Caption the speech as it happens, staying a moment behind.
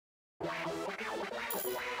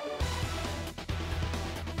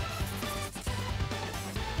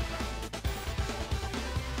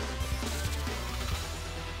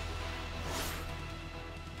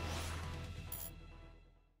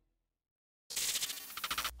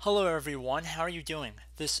Hello everyone, how are you doing?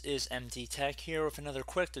 This is MD Tech here with another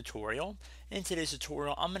quick tutorial. In today's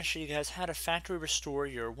tutorial, I'm going to show you guys how to factory restore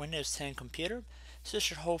your Windows 10 computer. So this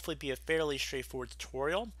should hopefully be a fairly straightforward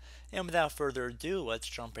tutorial. And without further ado, let's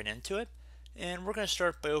jump right into it. And we're going to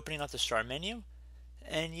start by opening up the Start menu.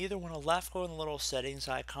 And you either want to left click on the little settings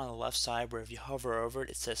icon on the left side where if you hover over it,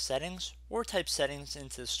 it says settings, or type settings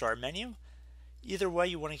into the Start menu. Either way,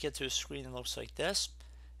 you want to get to a screen that looks like this.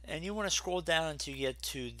 And you want to scroll down until you get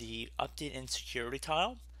to the Update and Security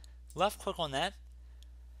tile. Left click on that.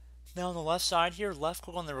 Now on the left side here, left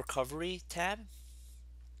click on the Recovery tab.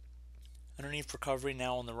 Underneath Recovery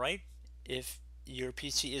now on the right. If your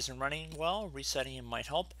PC isn't running well, resetting it might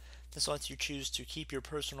help. This lets you choose to keep your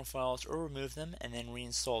personal files or remove them and then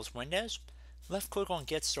reinstall as Windows. Left click on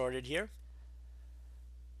Get Started here.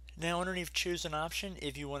 Now underneath choose an option,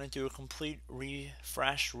 if you want to do a complete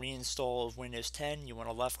refresh reinstall of Windows 10, you want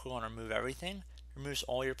to left click on remove everything. Removes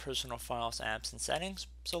all your personal files, apps, and settings,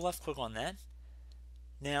 so left click on that.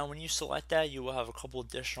 Now when you select that, you will have a couple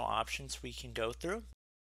additional options we can go through.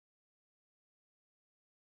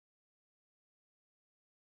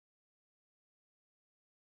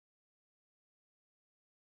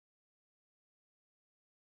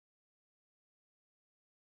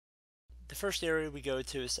 The first area we go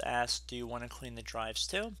to is to ask, do you want to clean the drives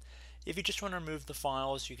too? If you just want to remove the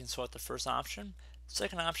files, you can select the first option.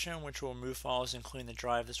 Second option, which will remove files and clean the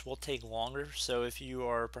drive, this will take longer, so if you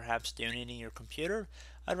are perhaps donating your computer,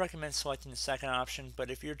 I'd recommend selecting the second option, but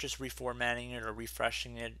if you're just reformatting it or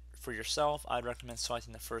refreshing it for yourself, I'd recommend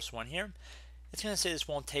selecting the first one here. It's going to say this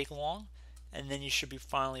won't take long, and then you should be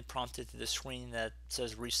finally prompted to the screen that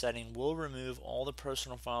says resetting will remove all the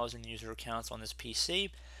personal files and user accounts on this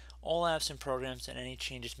PC, all apps and programs, and any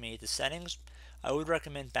changes made to settings. I would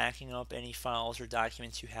recommend backing up any files or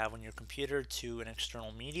documents you have on your computer to an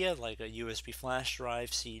external media like a USB flash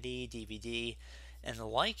drive, CD, DVD, and the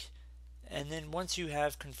like. And then once you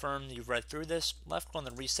have confirmed that you've read through this, left click on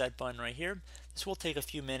the reset button right here. This will take a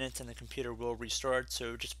few minutes and the computer will restart,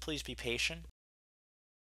 so just please be patient.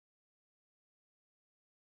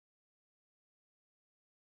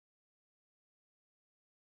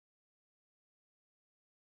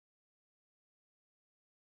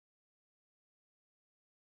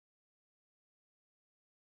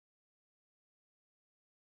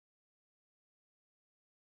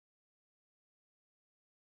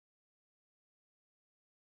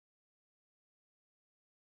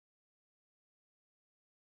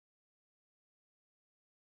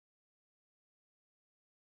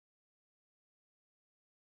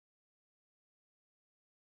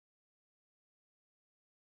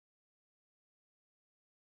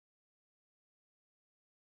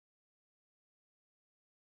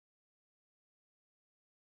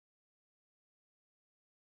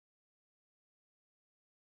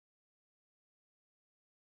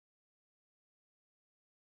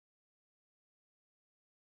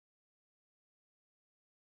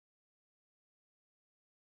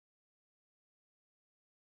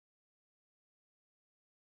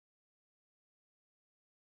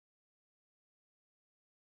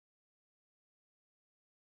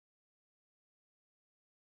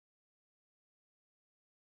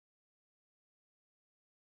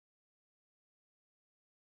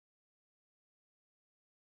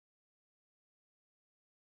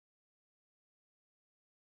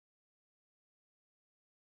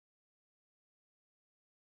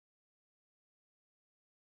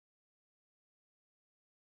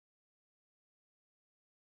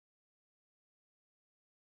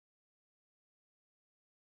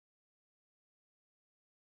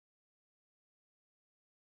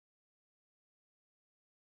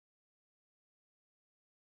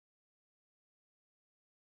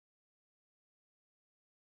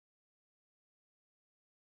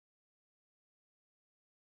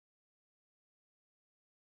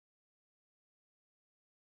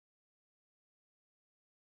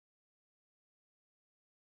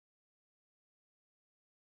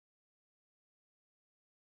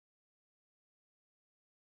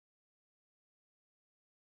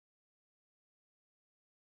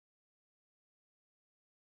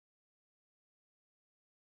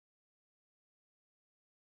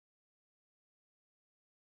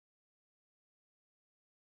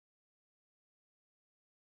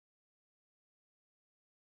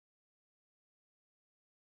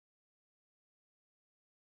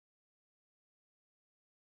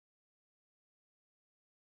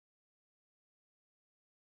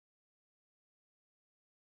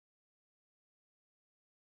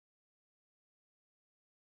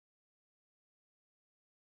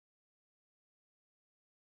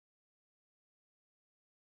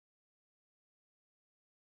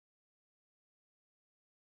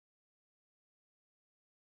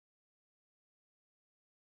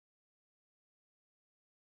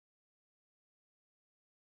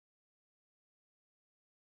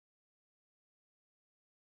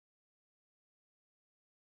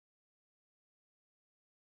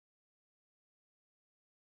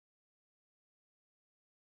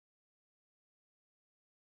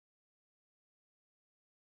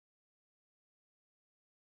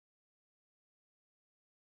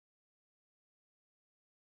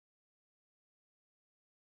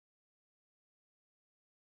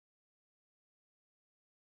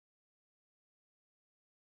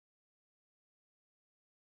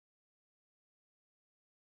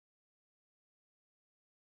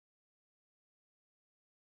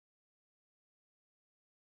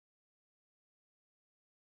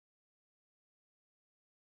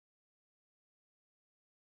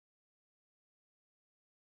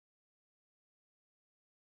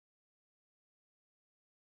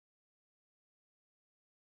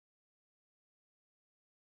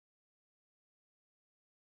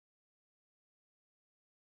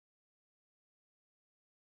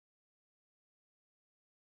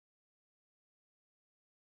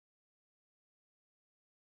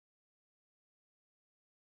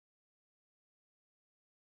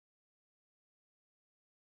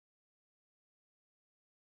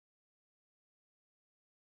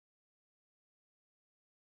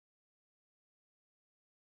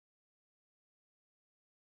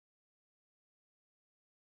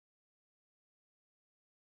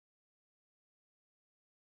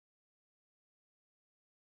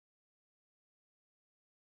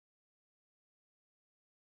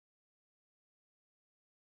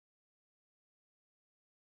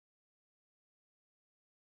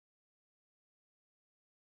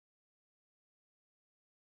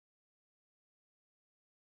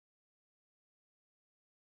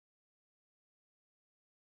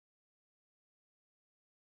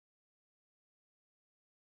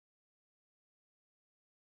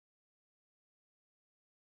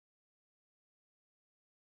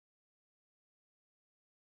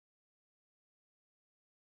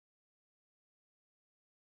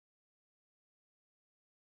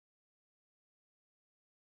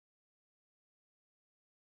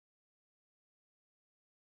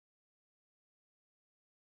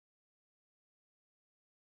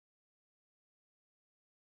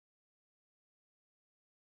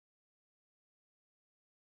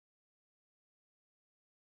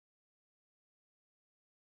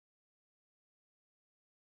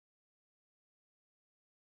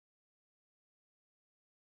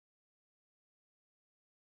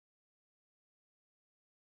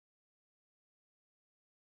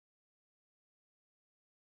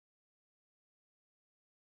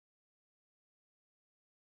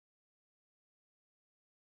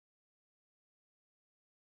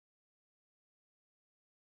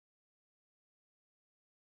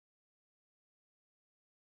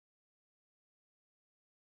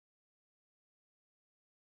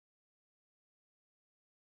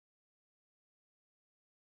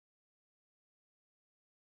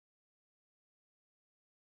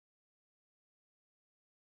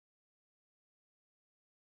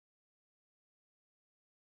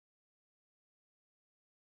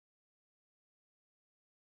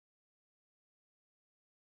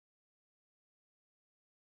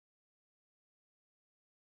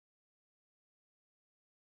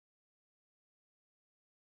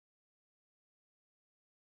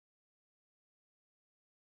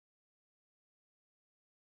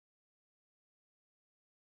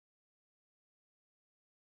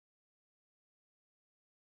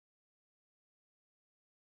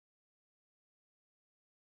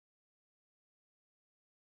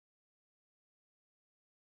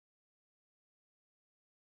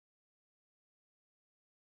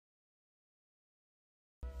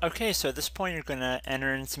 Okay, so at this point you're going to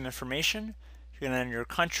enter in some information. You're going to enter your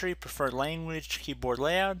country, preferred language, keyboard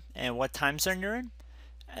layout, and what time zone you're in.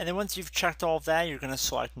 And then once you've checked all of that, you're going to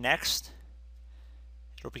select Next.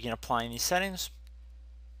 It'll begin applying these settings.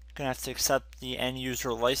 You're going to have to accept the end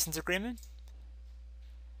user license agreement.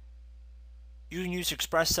 You can use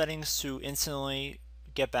express settings to instantly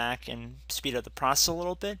get back and speed up the process a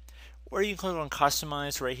little bit, or you can click on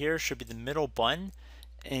customize right here. It should be the middle button,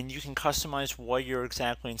 and you can customize what you're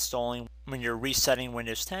exactly installing when you're resetting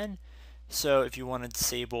Windows 10. So if you want to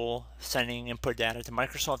disable sending input data to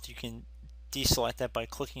Microsoft, you can deselect that by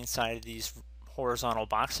clicking inside of these horizontal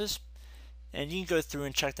boxes, and you can go through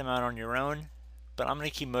and check them out on your own, but I'm going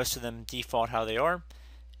to keep most of them default how they are,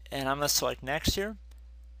 and I'm going to select next here.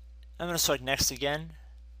 I'm going to select next again,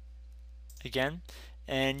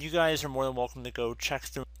 and you guys are more than welcome to go check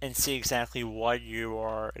through and see exactly what you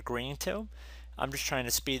are agreeing to. I'm just trying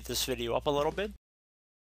to speed this video up a little bit.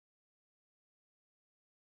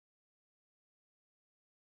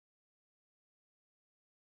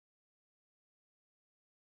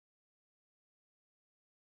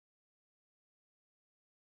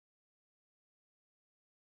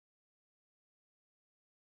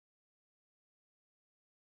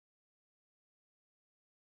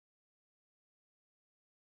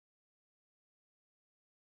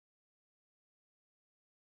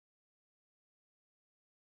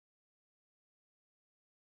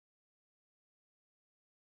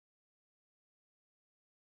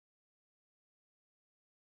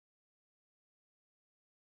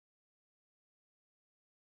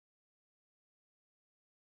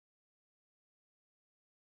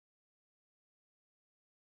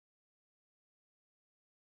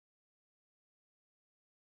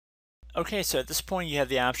 Okay, so at this point you have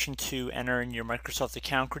the option to enter in your Microsoft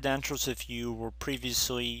account credentials if you were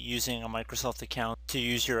previously using a Microsoft account to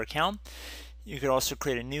use your account. You could also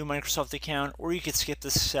create a new Microsoft account, or you could skip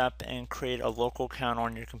this step and create a local account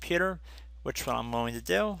on your computer, which what I'm going to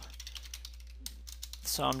do.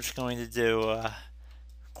 So I'm just going to do a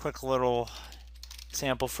quick little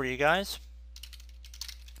example for you guys.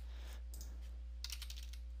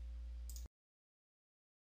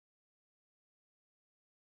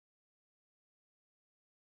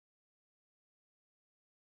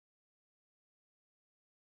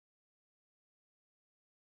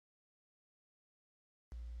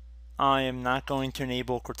 I am not going to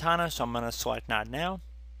enable Cortana, so I'm going to select Not Now.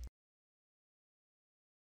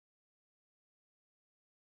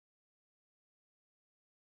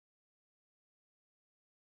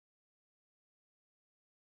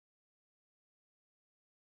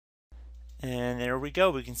 And there we go.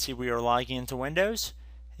 We can see we are logging into Windows,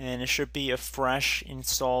 and it should be a fresh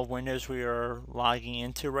install of Windows we are logging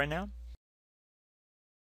into right now.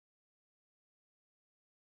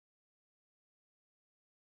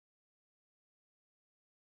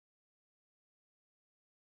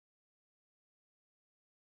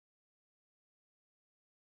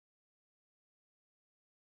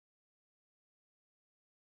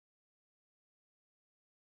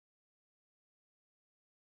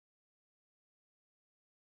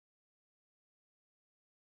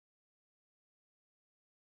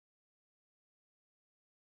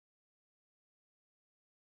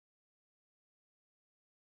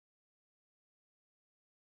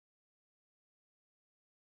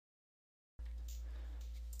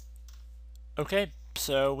 Okay,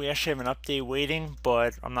 so we actually have an update waiting,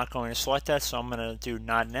 but I'm not going to select that, so I'm going to do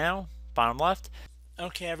Not Now, bottom left.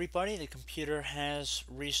 Okay, everybody, the computer has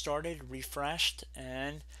restarted, refreshed,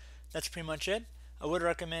 and that's pretty much it. I would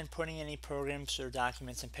recommend putting any programs or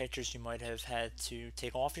documents and pictures you might have had to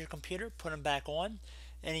take off your computer, put them back on.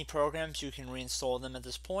 Any programs, you can reinstall them at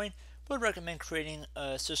this point. Would recommend creating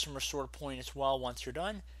a system restore point as well once you're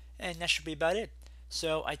done, and that should be about it.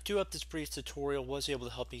 So I do hope this brief tutorial was able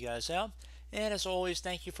to help you guys out. And as always,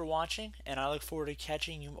 thank you for watching, and I look forward to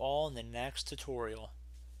catching you all in the next tutorial.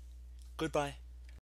 Goodbye.